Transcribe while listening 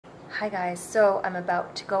Hi guys, so I'm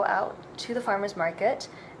about to go out to the farmer's market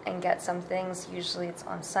and get some things. Usually it's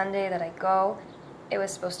on Sunday that I go. It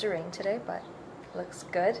was supposed to rain today, but it looks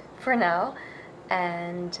good for now.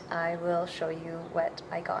 And I will show you what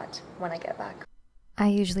I got when I get back. I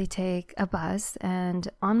usually take a bus, and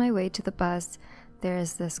on my way to the bus,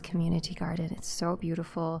 there's this community garden. It's so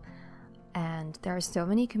beautiful. And there are so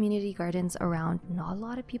many community gardens around. Not a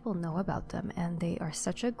lot of people know about them, and they are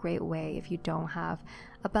such a great way if you don't have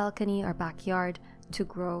a balcony or backyard to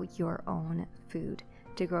grow your own food,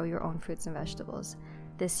 to grow your own fruits and vegetables.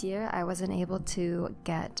 This year I wasn't able to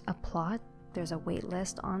get a plot. There's a wait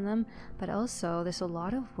list on them, but also there's a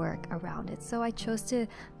lot of work around it, so I chose to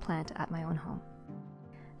plant at my own home.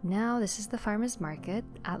 Now this is the farmers market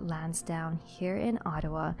at Lansdowne here in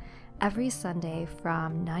Ottawa. Every Sunday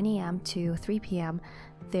from 9 a.m. to 3 p.m.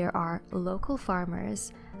 there are local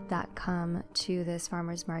farmers that come to this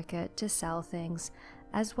farmers market to sell things,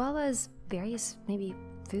 as well as various maybe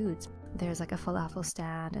foods. There's like a falafel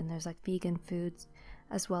stand, and there's like vegan foods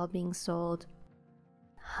as well being sold.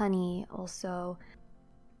 Honey also.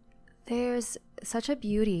 There's such a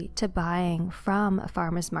beauty to buying from a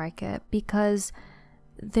farmers market because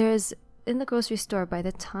there's in the grocery store, by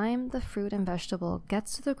the time the fruit and vegetable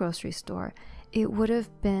gets to the grocery store, it would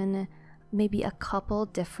have been maybe a couple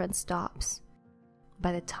different stops.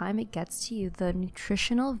 By the time it gets to you, the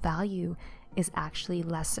nutritional value is actually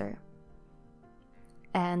lesser.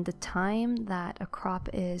 And the time that a crop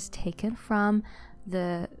is taken from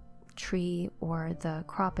the tree or the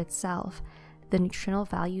crop itself, the nutritional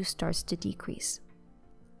value starts to decrease.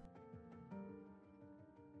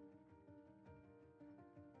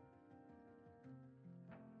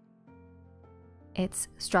 It's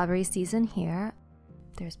strawberry season here.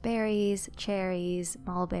 There's berries, cherries,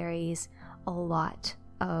 mulberries, a lot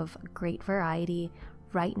of great variety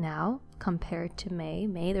right now compared to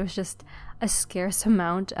May. There's just a scarce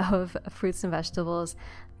amount of fruits and vegetables.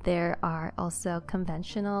 There are also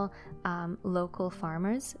conventional local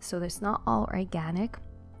farmers, so there's not all organic.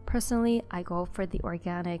 Personally, I go for the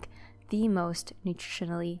organic, the most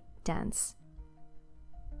nutritionally dense.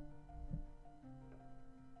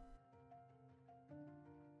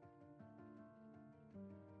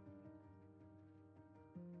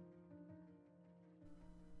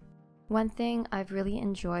 One thing I've really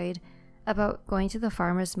enjoyed about going to the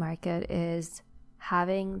farmer's market is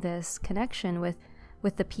having this connection with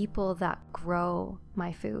the people that grow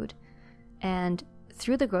my food. And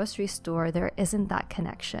through the grocery store, there isn't that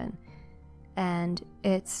connection. And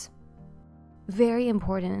it's very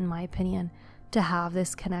important, in my opinion, to have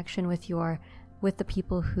this connection with the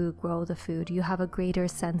people who grow the food. You have a greater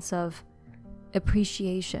sense of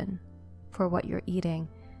appreciation for what you're eating,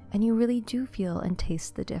 and you really do feel and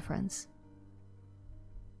taste the difference.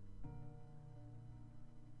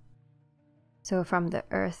 So from the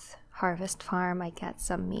Earth Harvest Farm, I get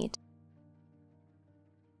some meat.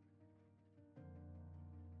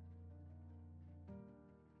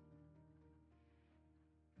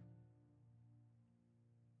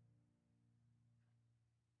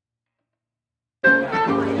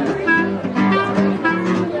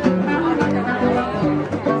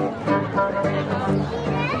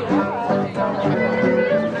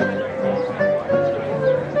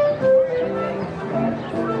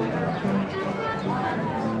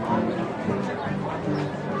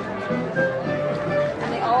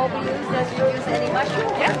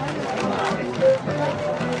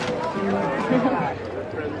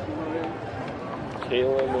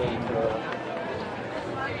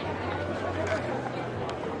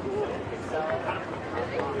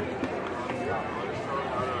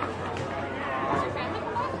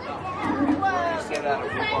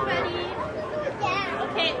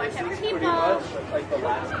 Okay, watch out for people.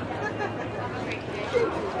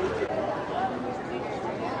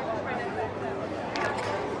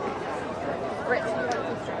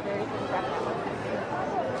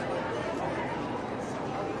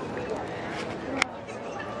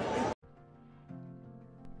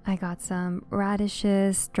 I got some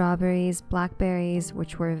radishes, strawberries, blackberries,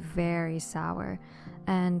 which were very sour,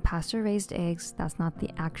 and pasture-raised eggs. That's not the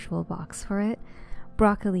actual box for it.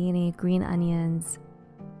 Broccolini, green onions,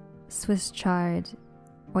 Swiss chard,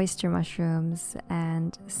 oyster mushrooms,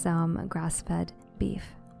 and some grass-fed beef.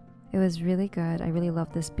 It was really good. I really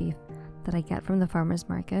love this beef that I get from the farmer's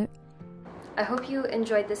market. I hope you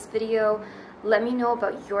enjoyed this video. Let me know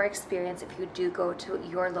about your experience if you do go to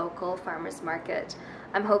your local farmer's market.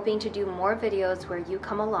 I'm hoping to do more videos where you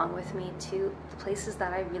come along with me to the places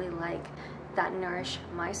that I really like, that nourish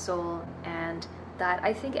my soul, and that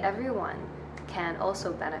I think everyone can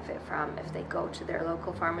also benefit from if they go to their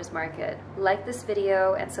local farmers market. Like this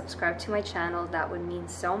video and subscribe to my channel, that would mean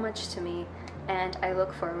so much to me, and I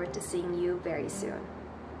look forward to seeing you very soon.